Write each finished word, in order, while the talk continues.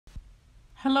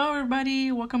Hello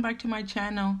everybody, welcome back to my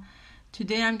channel.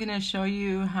 Today I'm going to show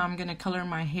you how I'm going to color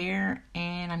my hair,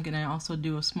 and I'm going to also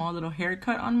do a small little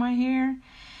haircut on my hair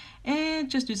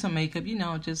and just do some makeup,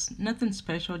 just nothing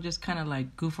special, just kind of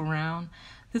like goof around.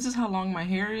 This is how long my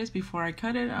hair is before I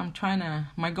cut it.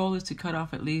 My goal is to cut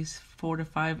off at least 4 to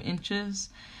 5 inches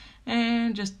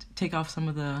and just take off some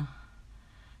of the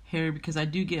hair because I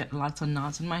do get lots of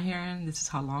knots in my hair, and this is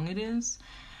how long it is.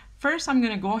 First, I'm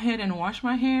going to go ahead and wash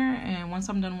my hair, and once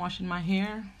I'm done washing my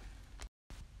hair,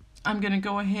 I'm going to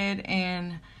go ahead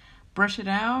and brush it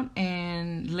out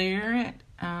and layer it.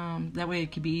 That way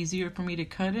it could be easier for me to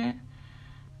cut it.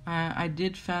 I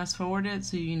did fast forward it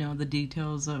so you know the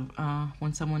details of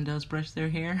when someone does brush their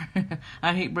hair.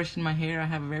 I hate brushing my hair. I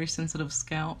have a very sensitive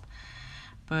scalp,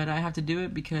 but I have to do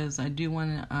it because I do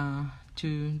want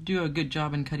to do a good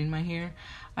job in cutting my hair.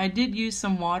 I did use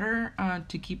some water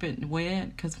to keep it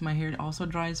wet because my hair also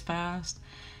dries fast,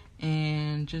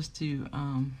 and just to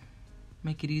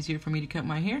make it easier for me to cut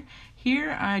my hair.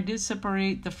 Here I did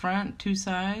separate the front 2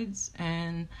 sides,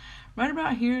 and right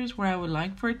about here is where I would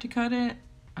like for it to cut it.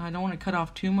 I don't want to cut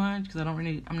off too much because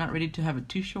I'm not ready to have it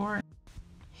too short.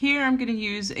 Here I'm going to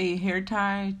use a hair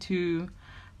tie to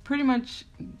pretty much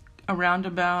a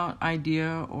roundabout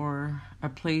idea or a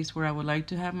place where I would like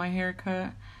to have my hair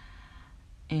cut,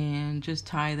 and just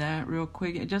tie that real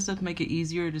quick. It just does make it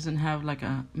easier. It doesn't have like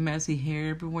a messy hair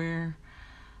everywhere.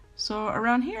 So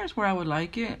around here is where I would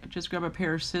like it. Just grab a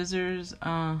pair of scissors.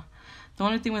 The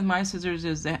only thing with my scissors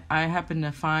is that I happen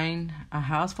to find a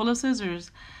house full of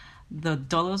scissors, the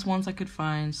dullest ones I could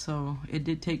find, so it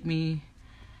did take me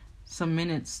some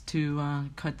minutes to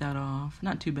cut that off.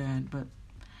 Not too bad, but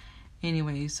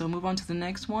anyway, so move on to the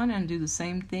next one and do the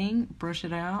same thing. Brush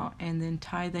it out and then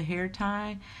tie the hair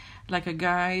tie like a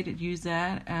guide. Use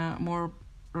that more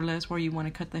or less where you want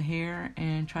to cut the hair,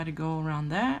 and try to go around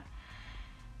that.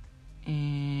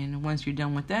 And once you're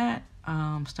done with that,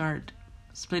 start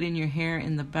splitting your hair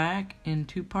in the back in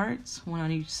 2 parts, 1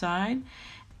 on each side,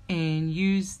 and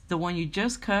use the one you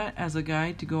just cut as a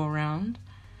guide to go around.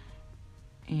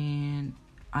 And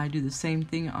I do the same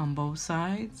thing on both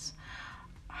sides.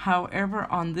 However,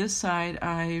 on this side,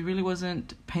 I really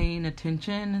wasn't paying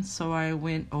attention, so I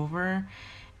went over,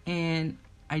 and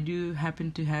I do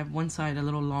happen to have one side a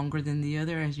little longer than the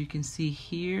other, as you can see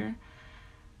here.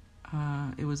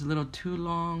 It was a little too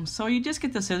long, so you just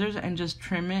get the scissors and just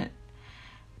trim it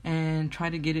and try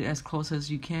to get it as close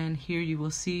as you can. Here you will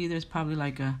see there's probably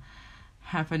like a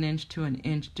 1/2 inch to 1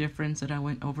 inch difference that I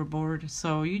went overboard.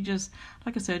 So you just,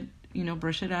 like I said,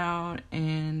 brush it out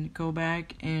and go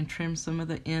back and trim some of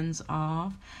the ends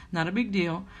off. Not a big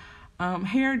deal.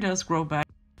 Hair does grow back.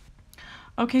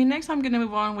 Okay, next I'm going to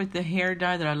move on with the hair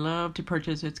dye that I love to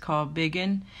purchase. It's called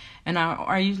Biggin, and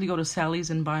I usually go to Sally's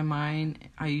and buy mine.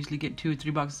 I usually get 2 or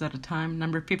 3 boxes at a time.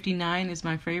 Number 59 is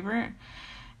my favorite,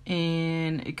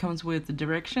 and it comes with the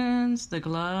directions, the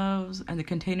gloves, and the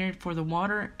container for the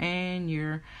water and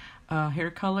your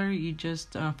hair color. You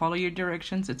just follow your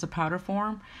directions. It's a powder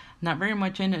form, not very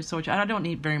much in it, so I don't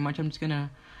need very much. I'm just going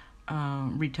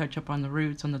to retouch up on the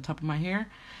roots on the top of my hair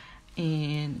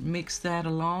and mix that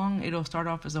along. It'll start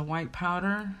off as a white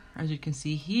powder, as you can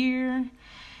see here,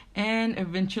 and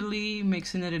eventually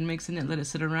mixing it, let it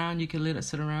sit around. You can let it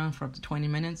sit around for up to 20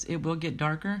 minutes. It will get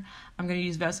darker. I'm going to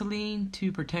use Vaseline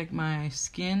to protect my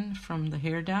skin from the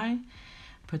hair dye.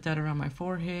 Put that around my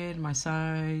forehead, my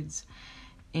sides,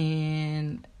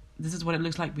 and this is what it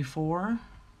looks like before.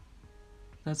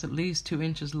 That's at least 2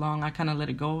 inches long. I kind of let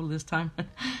it go this time.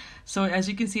 So as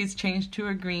you can see, it's changed to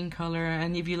a green color,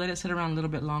 and if you let it sit around a little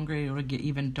bit longer, it'll get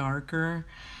even darker.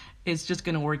 It's just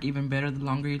going to work even better the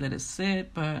longer you let it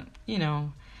sit, but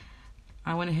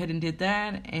I went ahead and did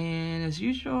that. And as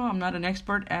usual, I'm not an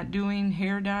expert at doing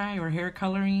hair dye or hair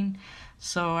coloring,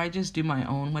 so I just do my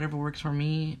own, whatever works for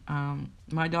me.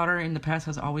 My daughter in the past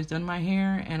has always done my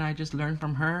hair, and I just learned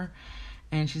from her,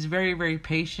 and she's very, very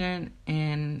patient.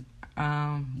 And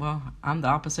well, I'm the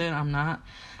opposite. I'm not.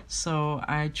 So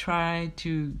I try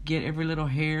to get every little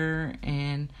hair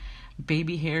and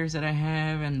baby hairs that I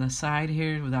have and the side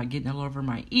hairs without getting all over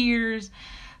my ears.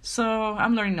 So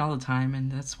I'm learning all the time, and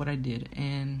that's what I did.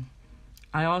 And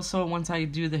I also, once I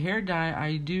do the hair dye,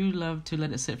 I do love to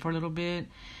let it sit for a little bit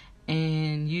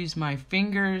and use my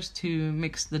fingers to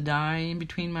mix the dye in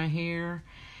between my hair.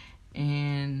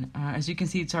 And as you can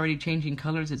see, it's already changing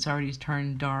colors. It's already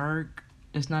turned dark.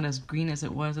 It's not as green as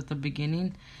it was at the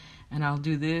beginning. And I'll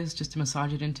do this just to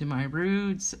massage it into my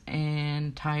roots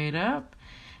and tie it up.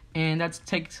 And that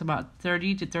takes about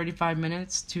 30 to 35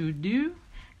 minutes to do.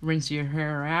 Rinse your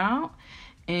hair out.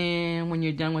 And when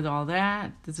you're done with all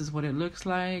that, this is what it looks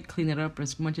like. Clean it up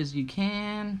as much as you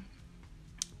can.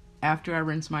 After I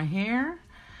rinse my hair,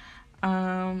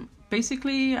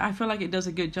 basically I feel like it does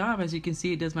a good job. As you can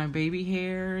see, it does my baby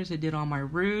hairs, it did all my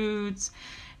roots.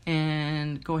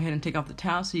 And go ahead and take off the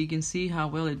towel so you can see how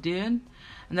well it did.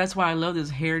 And that's why I love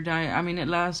this hair dye. I mean, it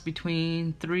lasts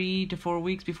between 3 to 4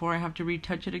 weeks before I have to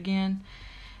retouch it again.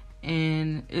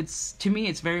 And to me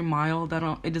it's very mild.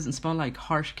 It doesn't smell like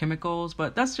harsh chemicals,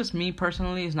 but that's just me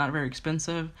personally. It's not very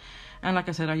expensive, and like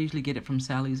I said, I usually get it from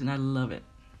Sally's and I love it.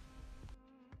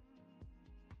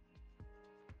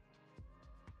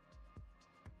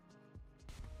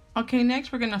 Okay,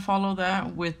 next we're gonna follow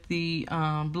that with the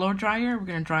blow dryer. We're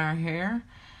gonna dry our hair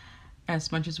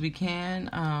as much as we can.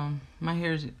 My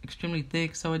hair is extremely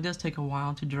thick, so it does take a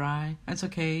while to dry. That's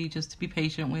okay, just to be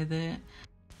patient with it.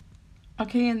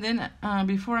 Okay, and then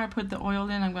before I put the oil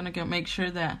in, I'm going to make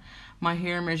sure that my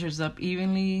hair measures up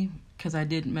evenly, because I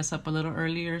did mess up a little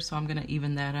earlier, so I'm going to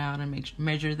even that out and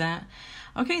measure that.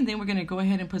 Okay, and then we're going to go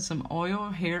ahead and put some oil,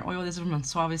 hair oil. This is from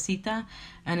Suavecita,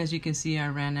 and as you can see, I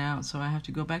ran out, so I have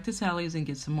to go back to Sally's and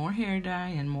get some more hair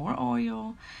dye and more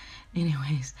oil.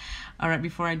 Anyways, all right,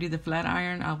 before I do the flat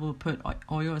iron, I will put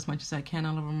oil as much as I can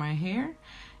all over my hair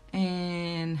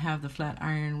and have the flat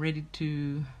iron ready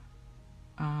to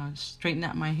straighten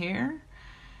out my hair.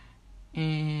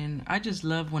 And I just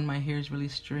love when my hair is really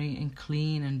straight and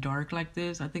clean and dark like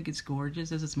this. I think it's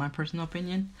gorgeous. This is my personal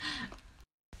opinion.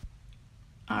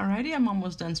 Alrighty, I'm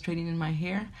almost done straightening my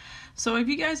hair. So if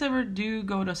you guys ever do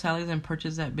go to Sally's and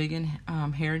purchase that Big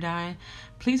hair dye,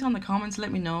 please on the comments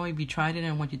let me know if you tried it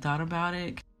and what you thought about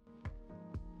it.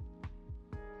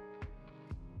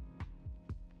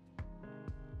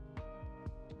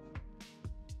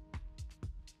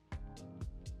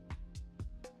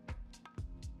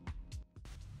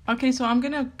 Okay, so I'm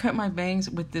gonna cut my bangs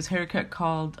with this haircut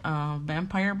called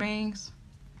Vampire Bangs.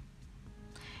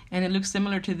 And it looks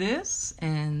similar to this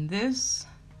and this.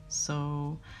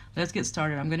 So let's get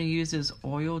started. I'm gonna use this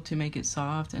oil to make it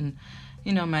soft and,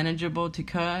 you know, manageable to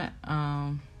cut.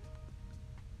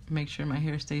 Make sure my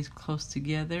hair stays close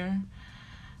together.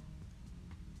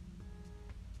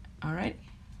 All right.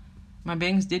 My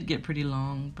bangs did get pretty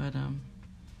long, but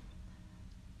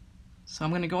so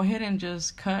I'm going to go ahead and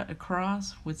just cut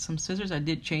across with some scissors. I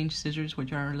did change scissors,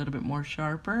 which are a little bit more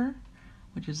sharper,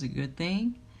 which is a good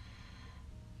thing.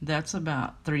 That's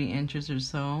about 3 inches or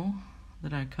so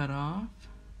that I cut off.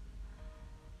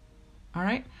 All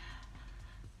right.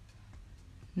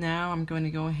 Now I'm going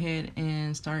to go ahead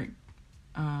and start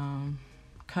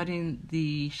cutting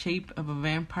the shape of a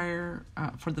vampire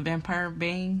for the vampire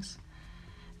bangs.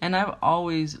 And I've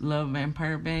always loved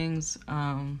vampire bangs.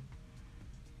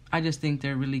 I just think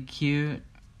they're really cute.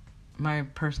 My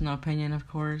personal opinion, of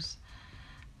course.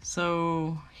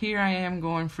 So here I am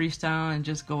going freestyle and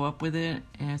just go up with it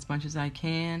as much as I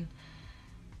can.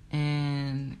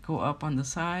 And go up on the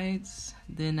sides.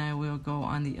 Then I will go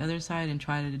on the other side and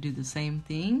try to do the same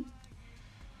thing.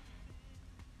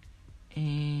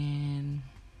 And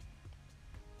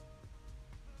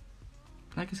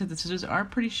like I said, the scissors are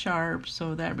pretty sharp,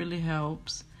 so that really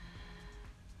helps.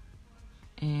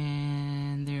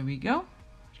 And there we go. I'm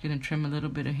gonna trim a little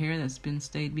bit of hair that's been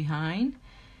stayed behind.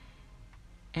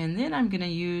 And then I'm gonna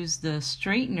use the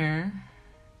straightener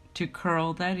to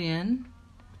curl that in,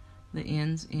 the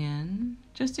ends in,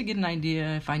 just to get an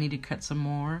idea if I need to cut some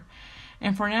more.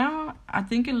 And for now, I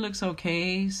think it looks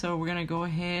okay. So we're gonna go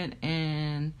ahead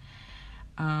and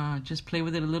just play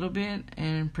with it a little bit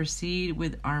and proceed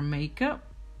with our makeup.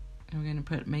 And we're gonna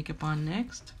put makeup on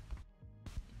next.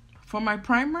 For my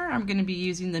primer, I'm going to be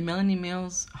using the Melanie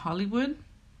Mills Hollywood.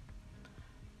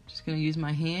 Just going to use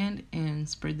my hand and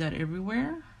spread that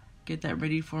everywhere. Get that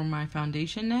ready for my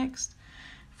foundation next.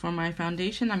 For my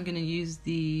foundation, I'm going to use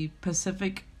the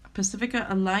Pacifica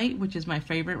Alight, which is my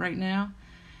favorite right now.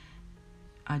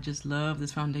 I just love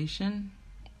this foundation.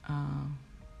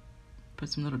 Put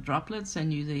some little droplets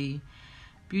and use a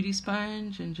beauty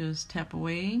sponge and just tap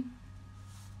away.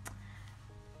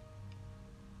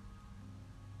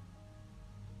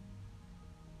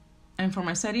 And for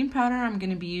my setting powder, I'm going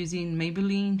to be using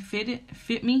Maybelline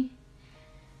Fit Me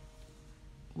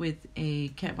with a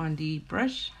Kat Von D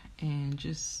brush and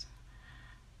just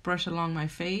brush along my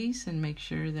face and make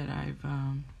sure that I've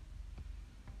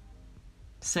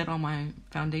set all my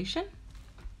foundation.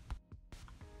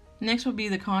 Next will be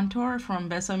the contour from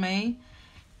Besame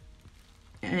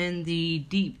and the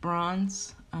deep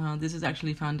bronze. This is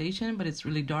actually foundation, but it's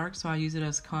really dark, so I use it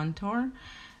as contour.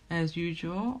 As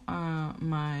usual,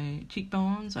 my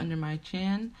cheekbones, under my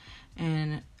chin,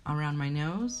 and around my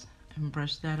nose, and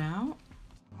brush that out.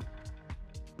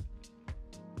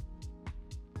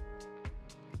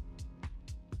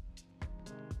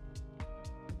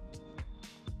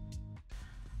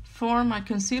 For my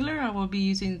concealer, I will be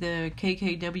using the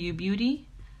KKW Beauty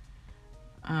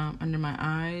under my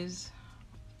eyes,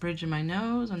 bridge of my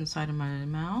nose, on the side of my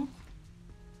mouth,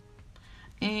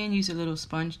 and use a little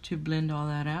sponge to blend all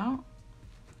that out.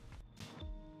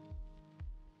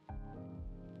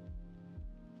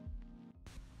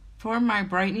 For my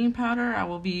brightening powder, I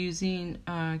will be using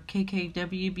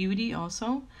KKW Beauty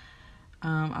also.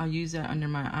 I'll use that under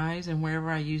my eyes and wherever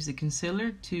I use the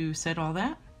concealer to set all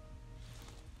that.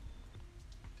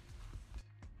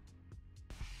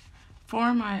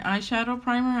 For my eyeshadow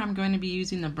primer, I'm going to be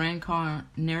using the brand called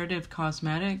Narrative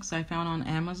Cosmetics I found on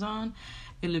Amazon.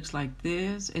 It looks like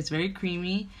this. It's very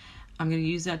creamy. I'm going to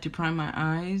use that to prime my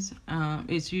eyes.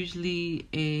 It's usually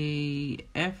a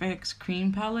FX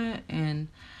cream palette, and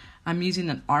I'm using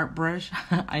an art brush.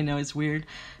 I know it's weird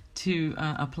to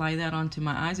apply that onto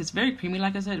my eyes. It's very creamy,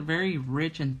 like I said, very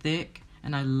rich and thick,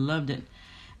 and I loved it.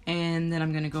 And then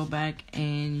I'm going to go back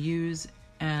and use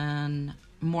an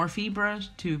Morphe brush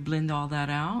to blend all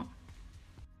that out.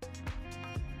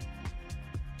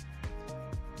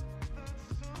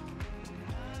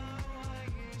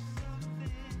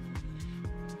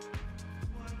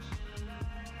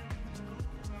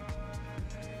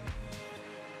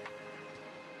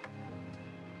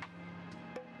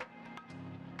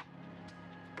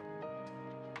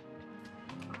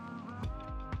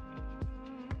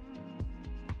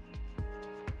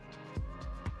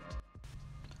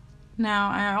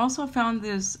 Now, I also found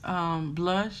this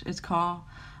blush. It's called,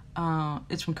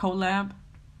 it's from Colab.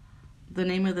 The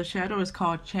name of the shadow is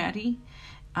called Chatty.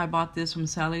 I bought this from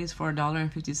Sally's for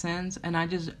 $1.50, and I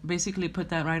just basically put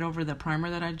that right over the primer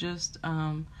that I just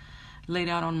laid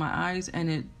out on my eyes,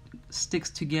 and it sticks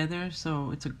together.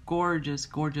 So it's a gorgeous,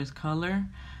 gorgeous color.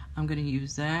 I'm going to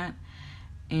use that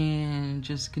and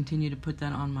just continue to put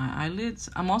that on my eyelids.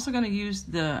 I'm also going to use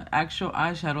the actual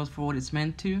eyeshadows for what it's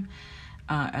meant to.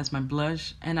 As my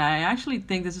blush, and I actually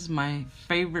think this is my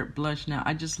favorite blush now.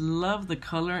 I just love the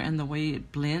color and the way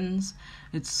it blends.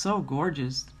 It's so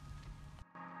gorgeous.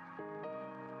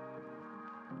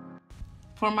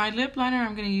 For my lip liner,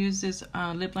 I'm going to use this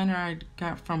lip liner I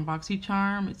got from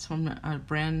BoxyCharm. It's from a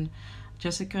brand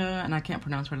Jessica, and I can't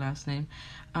pronounce her last name.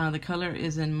 The color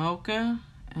is in Mocha,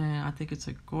 and I think it's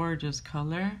a gorgeous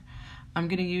color. I'm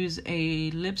going to use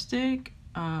a lipstick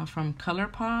from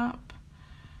ColourPop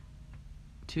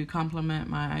to complement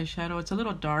my eyeshadow. It's a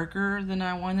little darker than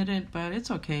I wanted it, but it's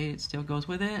okay. It still goes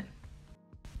with it.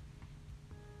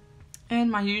 And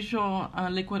my usual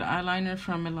liquid eyeliner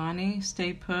from Milani,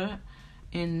 Stay Put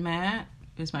in Matte,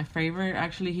 is my favorite.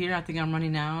 Actually here, I think I'm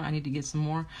running out. I need to get some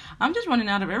more. I'm just running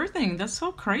out of everything. That's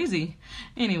so crazy.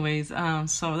 Anyways,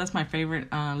 so that's my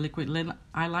favorite liquid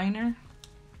eyeliner.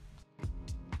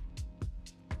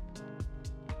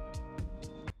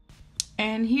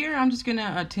 And here I'm just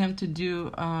gonna attempt to do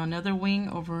another wing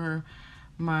over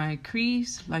my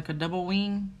crease, like a double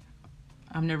wing.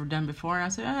 I've never done before. I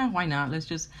said, why not? Let's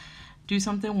just do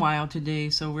something wild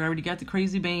today. So we already got the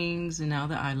crazy bangs and now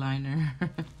the eyeliner.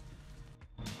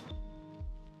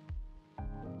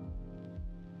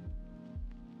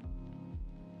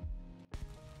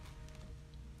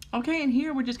 Okay, and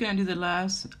here we're just gonna do the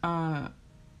last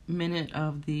minute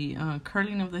of the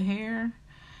curling of the hair,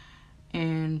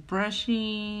 and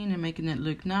brushing and making it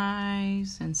look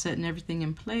nice and setting everything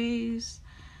in place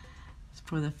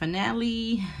for the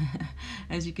finale.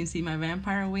 As you can see, my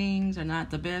vampire wings are not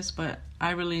the best, but I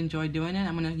really enjoy doing it.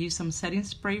 I'm going to use some setting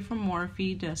spray from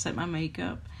Morphe to set my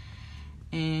makeup.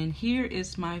 And here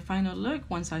is my final look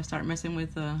once I start messing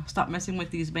with stop messing with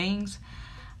these bangs.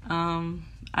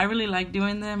 I really like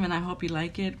doing them, and I hope you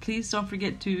like it. Please don't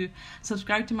forget to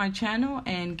subscribe to my channel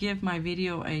and give my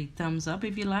video a thumbs up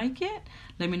if you like it.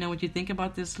 Let me know what you think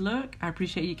about this look. I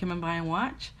appreciate you coming by and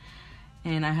watch,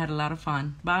 and I had a lot of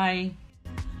fun. Bye.